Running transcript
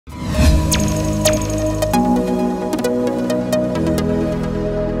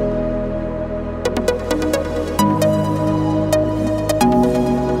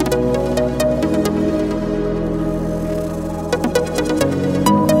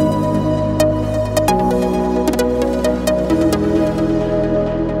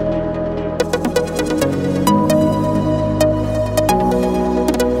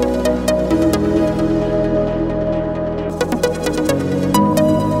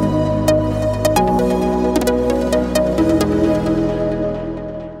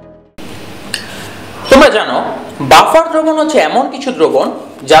তোমরা জানো বাফার দ্রবণ হচ্ছে এমন কিছু দ্রবণ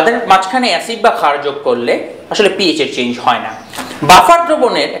যাদের মাঝখানে অ্যাসিড বা ক্ষার যোগ করলে আসলে পিএইচ এর চেঞ্জ হয় না। বাফার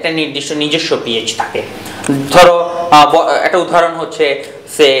দ্রবণের একটা নির্দিষ্ট নিজস্ব পিএইচ থাকে। ধরো একটা উদাহরণ হচ্ছে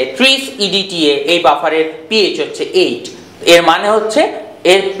সে 30 EDTA, এই বাফারের পিএইচ হচ্ছে 8। এর মানে হচ্ছে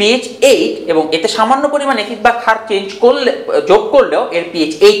এর পিএইচ 8 এবং এতে সামান্য পরিমাণ অ্যাসিড বা ক্ষার চেঞ্জ করলে যোগ করলেও এর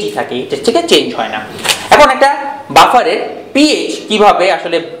পিএইচ 8ই থাকে, এর থেকে চেঞ্জ হয় না। এখন একটা বাফারের পিএইচ কিভাবে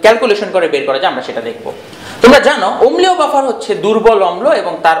আসলে ক্যালকুলেশন করে বের করা যায় আমরা সেটা দেখব। তোমরা জানো অম্লীয় বাফার হচ্ছে দুর্বল অম্ল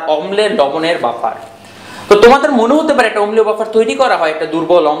এবং তার অম্লের লবণের বাফার। তো তোমাদের মনে হতে পারে একটা অম্লীয় বাফার তৈরি করা হয় একটা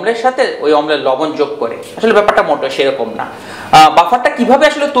দুর্বল অম্লের সাথে ওই অম্লের লবণ যোগ করে, আসলে ব্যাপারটা মোটেও সেরকম না। বাফারটা কিভাবে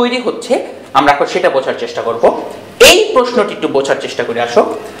আসলে তৈরি হচ্ছে আমরা এখন সেটা বোঝার চেষ্টা করব। এই প্রশ্নটি একটু বোঝার চেষ্টা করে আসো।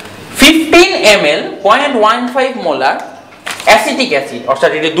 15 ml 0.15 মোলার অ্যাসিটিক অ্যাসিড,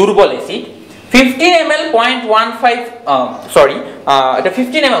 অর্থাৎ এটি দুর্বল অ্যাসিড, 15 ml 0.15 সরি এটা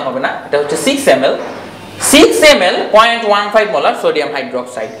 15 ml হবে না, এটা হচ্ছে 6 ml 0.15 মোলার সোডিয়াম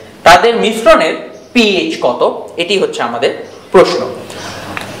হাইড্রোক্সাইড, তাদের মিশ্রণের পিএইচ কত, এটি হচ্ছে আমাদের প্রশ্ন।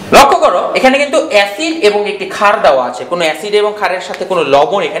 লক্ষ্য করো এখানে কিন্তু অ্যাসিড এবং একটি ক্ষার দেওয়া আছে, কোনো অ্যাসিড এবং ক্ষারের সাথে কোনো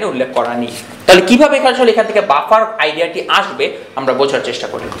লবণ এখানে উল্লেখ করা নেই। তাহলে কিভাবে এখান থেকে বাফার আইডিয়াটি আসবে আমরা বোঝার চেষ্টা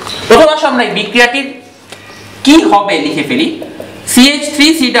করি। প্রথম আসো আমরা এই বিক্রিয়াটির কি হবে লিখে ফেলি।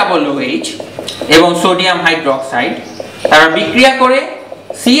 CH3COOH এবং সোডিয়াম হাইড্রোক্সাইড তারা বিক্রিয়া করে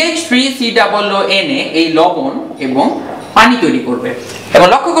CH3COONA এই লবণ এবং পানি তৈরি করবে এবং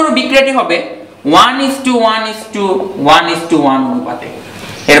লক্ষ্য করো বিক্রিয়াটি হবে 1:1:1:1 অনুপাতে।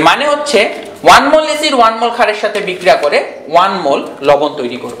 এর মানে হচ্ছে 1 মোল অ্যাসিড 1 মোল ক্ষারের সাথে বিক্রিয়া করে 1 মোল লবণ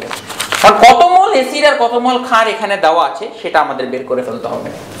তৈরি করবে। আর কত মোল অ্যাসিড আর কত মোল ক্ষার এখানে দেওয়া আছে সেটা আমাদের বের করে ফেলতে হবে।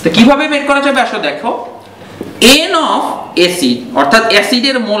 তো কিভাবে বের করা যাবে আসলে দেখো, N অফ অ্যাসিড অর্থাৎ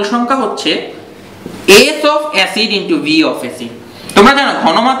অ্যাসিডের মোল সংখ্যা হচ্ছে S of acid into V of acid. তোমরা জানো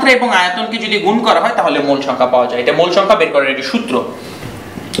ঘনমাত্রা এবং আয়তনকে যদি গুণ করা হয় তাহলে মোল সংখ্যা পাওয়া যায়। এটা মোল সংখ্যা বের করার একটি সূত্র,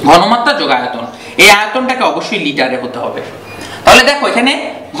 ঘনমাত্রা যোগ আয়তন। এই আয়তনটাকে অবশ্যই লিটারে হতে হবে। তাহলে দেখো এখানে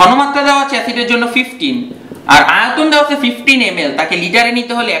ঘনমাত্রা দেওয়া আছে অ্যাসিডের জন্য 15 আর আয়তন দেওয়া আছে 15 ml, তাকে লিটারে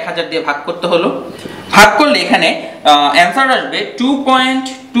নিতে হলে 1000 দিয়ে ভাগ করতে হলো। ভাগ করলে এখানে অ্যানসার আসবে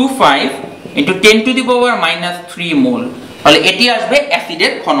 2.25 ইনটু 10⁻³ মোল। তাহলে এটি আসবে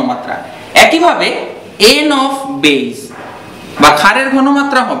অ্যাসিডের ঘনমাত্রা। একইভাবে N অফ বেস বা ক্ষারের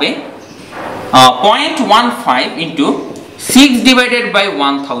ঘনমাত্রা হবে 0.15 ইনটু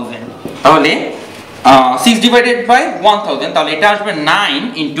 6/1000। তাহলে 6/1000, তাহলে এটা আসবে 9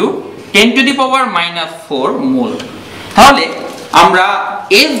 ইনটু 10⁻⁻4 মোল। তাহলে আমরা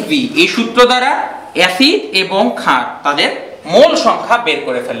SV এই সূত্র দ্বারা অ্যাসিড এবং ক্ষার তাদের মোল সংখ্যা বের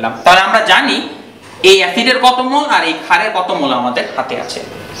করে ফেললাম। তাহলে আমরা জানি এই অ্যাসিডের কত মোল আর এই ক্ষারের কত মোল আমাদের হাতে আছে।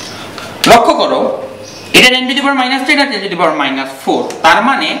 লক্ষ্য করো এটা 10⁻³ আর 10⁻⁴, তার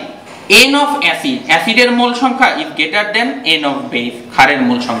মানে N অফ অ্যাসিড অ্যাসিডের মোল সংখ্যা is greater than N of base ক্ষারের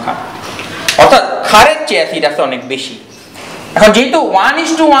মোল সংখ্যা, অর্থাৎ ক্ষারের চেয়ে অ্যাসিড আছে অনেক বেশি। এখন যেহেতু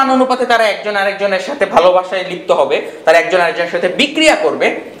 1:1 অনুপাতে তারা একজন আরেকজনের সাথে ভালোবাসায় লিপ্ত হবে, তারা একজন আরেকজনের সাথে বিক্রিয়া করবে,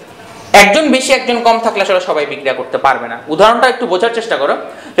 একজন বেশি একজন কম থাকলে আসলে সবাই বিক্রিয়া করতে পারবে না। উদাহরণটা একটু বোঝার চেষ্টা করো।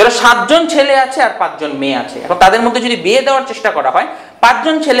 যারা 7 জন ছেলে আছে আর 5 জন মেয়ে আছে, এখন তাদের মধ্যে যদি বিয়ে দেওয়ার চেষ্টা করা হয় 5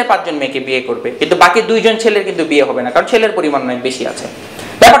 জন ছেলে 5 জন মেয়েকে বিয়ে করবে, কিন্তু বাকি 2 জন ছেলের কিন্তু বিয়ে হবে না, কারণ ছেলের পরিমাণ অনেক বেশি আছে।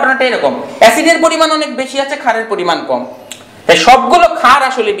 ব্যাপারটা এরকম, অ্যাসিডের পরিমাণ অনেক বেশি আছে, ক্ষারের পরিমাণ কম, তাই সবগুলো ক্ষার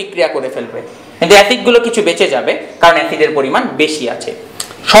আসলে বিক্রিয়া করে ফেলবে, কিন্তু অ্যাসিডগুলো কিছু বেঁচে যাবে কারণ অ্যাসিডের পরিমাণ বেশি আছে।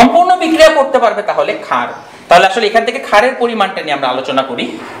 সম্পূর্ণ বিক্রিয়া করতে পারবে তাহলে ক্ষার। তাহলে আসলে এখান থেকে ক্ষারের পরিমাণটা নিয়ে আমরা আলোচনা করি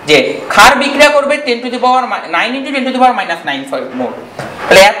যে ক্ষার বিক্রিয়া করবে 10⁻9 ইনটু 10⁻�95 মোল।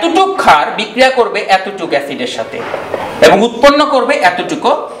 তাহলে এতটুক ক্ষার বিক্রিয়া করবে এতটুক অ্যাসিডের সাথে এবং উৎপন্ন করবে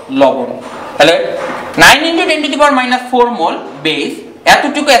এতটুকু লবণ। তাহলে 9 ইনটু 10⁻⁴ মোল বেস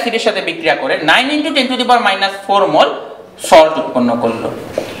এতটুকু অ্যাসিডের সাথে বিক্রিয়া করে 9 ইনটু 10⁻⁴ মোল সল্ট উৎপন্ন করলো।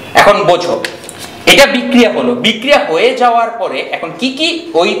 এখন বোঝো এটা বিক্রিয়া হলো, বিক্রিয়া হয়ে যাওয়ার পরে এখন কি কি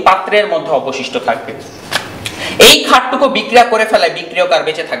ওই পাত্রের মধ্যে অবশিষ্ট থাকবে। এই ক্ষারটুকু বিক্রিয়া করে ফেলায় বিক্রিয়ক আর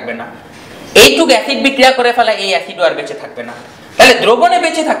বেঁচে থাকবে না, এইটুকু অ্যাসিড বিক্রিয়া করে ফেলায় এই অ্যাসিডও আর বেঁচে থাকবে না। তাহলে দ্রবণে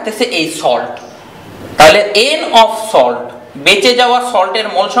বেঁচে থাকতেছে এই সল্ট। তাহলে N অফ সল্ট, বেঁচে যাওয়া সল্টের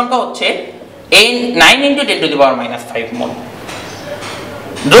মোল সংখ্যা হচ্ছে 9 ইনটু 10⁻⁵ মোল।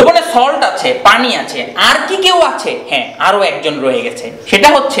 দ্রবণে সল্ট আছে, পানি আছে, আর কি কেউ আছে? হ্যাঁ, আরো একজন রয়ে গেছে, সেটা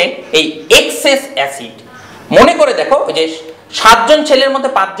হচ্ছে এই এক্সেস অ্যাসিড। মনে করে দেখো যে 7 জন ছেলের মধ্যে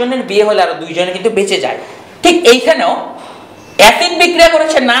 5 জনের বিয়ে হলে আরো 2 জনের কিন্তু বেঁচে যায়। ঠিক এইখানেও অ্যাসিড বিক্রিয়া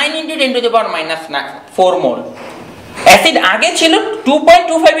করেছে 9 ইনটু 10⁻⁴ মোল, অ্যাসিড আগে ছিল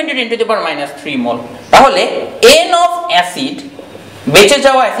 2.25 ইনটু 10⁻³ মোল। তাহলে N অফ অ্যাসিড, বেঁচে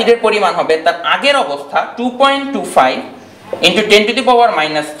যাওয়া অ্যাসিডের পরিমাণ হবে তার আগের অবস্থা 2.25 ইনটু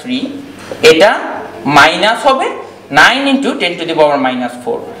 10⁻³ এটা মাইনাস হবে 9 into 10 to the power minus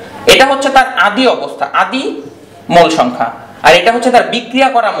 4। এটা হচ্ছে তার আদি অবস্থা, আদি মোল সংখ্যা, আর এটা হচ্ছে তার বিক্রিয়া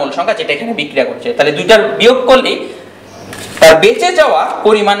করা মোল সংখ্যা যেটা এখানে বিক্রিয়া করছে। তাহলে দুইটার বিয়োগ করলেই তার বেঁচে যাওয়া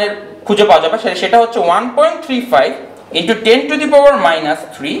পরিমাণের খুঁজে পাওয়া যাবে, সেটা হচ্ছে 1.35 into 10 to the power minus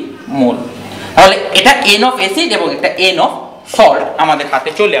 3 মোল। তাহলে এটা এন অফ অ্যাসিড এবং এটা এন অফ সল্ট আমাদের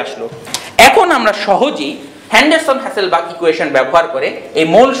হাতে চলে আসলো। এখন আমরা সহজেই হেন্ডারসন-হ্যাসেলবাখ ইকুয়েশন ব্যবহার করে এই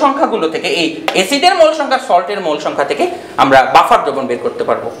মোল সংখ্যাগুলো থেকে, এই অ্যাসিডের মোল সংখ্যা, সল্টের মোল সংখ্যা থেকে আমরা বাফার দ্রবণ বের করতে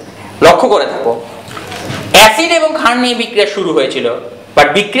পারবো। লক্ষ্য করে থাকো, অ্যাসিড এবং ক্ষার নিয়ে বিক্রিয়া শুরু হয়েছিল, বাট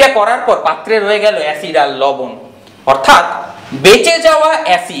বিক্রিয়া করার পর পাত্রে রয়ে গেল অ্যাসিড আর লবণ, অর্থাৎ বেঁচে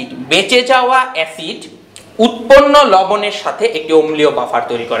যাওয়া অ্যাসিড উৎপন্ন লবণের সাথে একটি অম্লীয় বাফার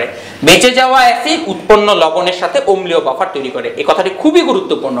তৈরি করে। বেঁচে যাওয়া অ্যাসিড উৎপন্ন লবণের সাথে অম্লীয় বাফার তৈরি করে, এই কথাটি খুবই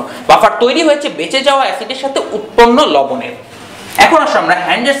গুরুত্বপূর্ণ। বাফার তৈরি হয়েছে বেঁচে যাওয়া অ্যাসিডের সাথে উৎপন্ন লবণের। এখন আসলে আমরা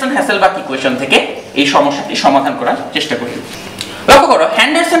হেন্ডারসন-হ্যাসেলবাখ ইকুয়েশন থেকে এই সমস্যাটি সমাধান করার চেষ্টা করি। লক্ষ্য করো,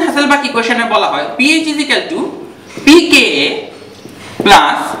 হেন্ডারসন-হ্যাসেলবাখ ইকুয়েশনে বলা হয় pH = pKa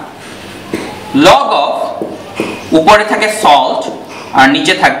plus log of, উপরে থাকে সল্ট আর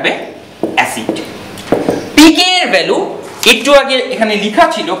নিচে থাকবে অ্যাসিড। pK এর ভ্যালু একটু আগে এখানে লেখা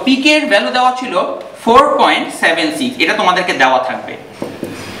ছিল, pK এর ভ্যালু দেওয়া ছিল 4.76, এটা তোমাদেরকে দেওয়া থাকবে।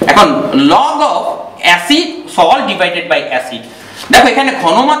 এখন log of acid salt divided by acid, দেখো এখানে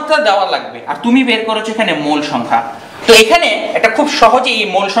ঘনমাত্রা দেওয়া লাগবে আর তুমি বের করেছো এখানে মোল সংখ্যা। তো এখানে একটা খুব সহজে এই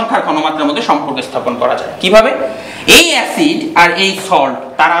মোল সংখ্যার ঘনমাত্রার মধ্যে সম্পর্ক স্থাপন করা যায়। কিভাবে? এই অ্যাসিড আর এই সল্ট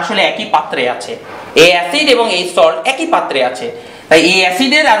তারা আসলে একই পাত্রে আছে, এই অ্যাসিড এবং এই সল্ট একই পাত্রে আছে, তাই এই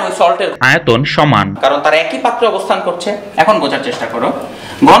অ্যাসিডের আর ওই সল্টের আয়তন সমান, কারণ তারা একই পাত্রে অবস্থান করছে। এখন বোঝার চেষ্টা করো,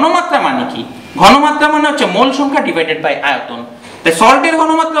 ঘনমাত্রা মানে কি? ঘনমাত্রা মানে হচ্ছে মোল সংখ্যা ডিভাইডেড বাই আয়তন। তাই সল্টের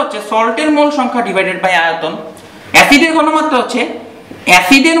ঘনমাত্রা হচ্ছে সল্টের মোল সংখ্যা ডিভাইডেড বাই আয়তন, অ্যাসিডের ঘনমাত্রা হচ্ছে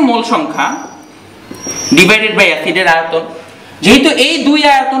অ্যাসিডের মোল সংখ্যা ডিভাইডেড বাই অ্যাসিডের আয়তন। যেহেতু এই দুই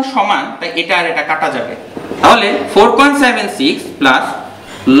আয়তন সমান, তাই এটা আর এটা কাটা যাবে। তাহলে 4.76 plus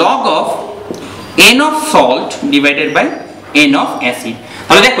log of n of salt divided by n of acid.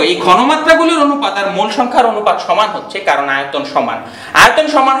 তাহলে দেখো এই ঘনমাত্রাগুলোর অনুপাত আর মোল সংখ্যার অনুপাত সমান হচ্ছে, কারণ আয়তন সমান। আয়তন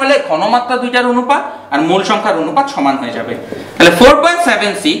সমান হলে ঘনমাত্রা দুইটার অনুপাত আর মোল সংখ্যার অনুপাত সমান হয়ে যাবে। তাহলে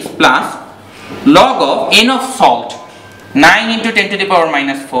 4.76 plus log of n of salt 9 into 10 to the power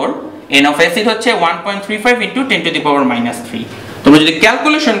minus 4, n of acid হচ্ছে 1.35 into 10 to the power minus 3। তোমরা যদি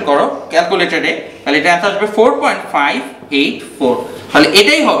ক্যালকুলেশন করো ক্যালকুলেটরে, তাহলে এটা অ্যান্সার আসবে 4.584। তাহলে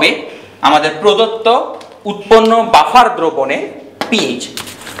এটাই হবে আমাদের প্রদত্ত উৎপন্ন বাফার দ্রবণের pH।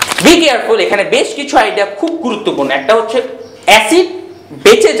 বি কেয়ারফুল, এখানে বেশ কিছু আইডিয়া খুব গুরুত্বপূর্ণ। একটা হচ্ছে অ্যাসিড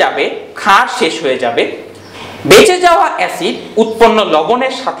বেঁচে যাবে, ক্ষার শেষ হয়ে যাবে, বেঁচে যাওয়া অ্যাসিড উৎপন্ন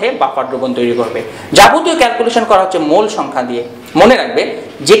লবণের সাথে বাফার দ্রবণ তৈরি করবে। যাবতীয় ক্যালকুলেশন করা হচ্ছে মোল সংখ্যা দিয়ে। মনে রাখবে,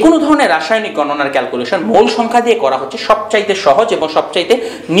 যে কোনো ধরনের রাসায়নিক গণনার ক্যালকুলেশন মোল সংখ্যা দিয়ে করা হচ্ছে সবচাইতে সহজ এবং সবচাইতে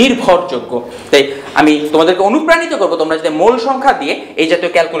নির্ভরযোগ্য। তাই আমি তোমাদেরকে অনুপ্রাণিত করবো, তোমরা যদি মোল সংখ্যা দিয়ে এই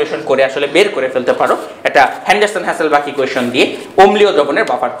জাতীয় ক্যালকুলেশন করে আসলে বের করে ফেলতে পারো এটা হেন্ডারসন-হ্যাসেলবাখ ইকুয়েশন দিয়ে অম্লীয় দ্রবণের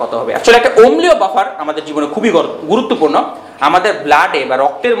বাফার কত হবে। আসলে একটা অম্লীয় বাফার আমাদের জীবনে খুবই গুরুত্বপূর্ণ। আমাদের ব্লাডে বা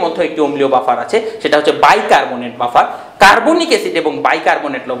রক্তের মধ্যে একটি অম্লীয় বাফার আছে, সেটা হচ্ছে বাইকার্বনেট বাফার। কার্বনিক অ্যাসিড এবং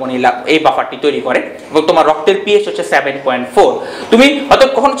বাইকার্বনেট লবণ এই বাফারটি তৈরি করে, এবং তোমার রক্তের pH হচ্ছে 7.4। তুমি হয়তো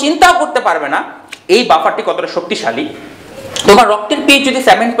কখনো চিন্তাও করতে পারবে না এই বাফারটি কতটা শক্তিশালী। তোমার রক্তের pH যদি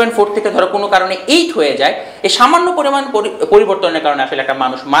 7.4 থেকে ধরো কোনো কারণে 8 হয়ে যায়, এই সামান্য পরিমাণ পরিবর্তনের কারণে আসলে একটা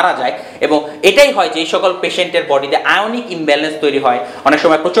মানুষ মারা যায়। এবং এটাই হয় যে এই সকল পেশেন্টের বডিতে আয়নিক ইমব্যালেন্স তৈরি হয়। অনেক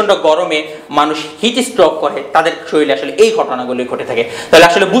সময় প্রচন্ড গরমে মানুষ হিট স্ট্রোক করে, তাদের শরীরে আসলে এই ঘটনাগুলি ঘটে থাকে। তাহলে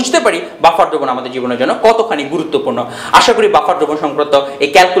আসলে বুঝতে পারি বাফার দ্রবণ আমাদের জীবনের জন্য কতখানি গুরুত্বপূর্ণ। আশা করি বাফার দ্রবণ সংক্রান্ত এই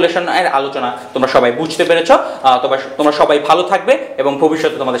ক্যালকুলেশনের আলোচনা তোমরা সবাই বুঝতে পেরেছো। তোমরা সবাই ভালো থাকবে এবং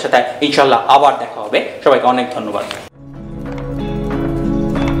ভবিষ্যতে তোমাদের সাথে ইনশাআল্লাহ আবার দেখা হবে। সবাইকে অনেক ধন্যবাদ।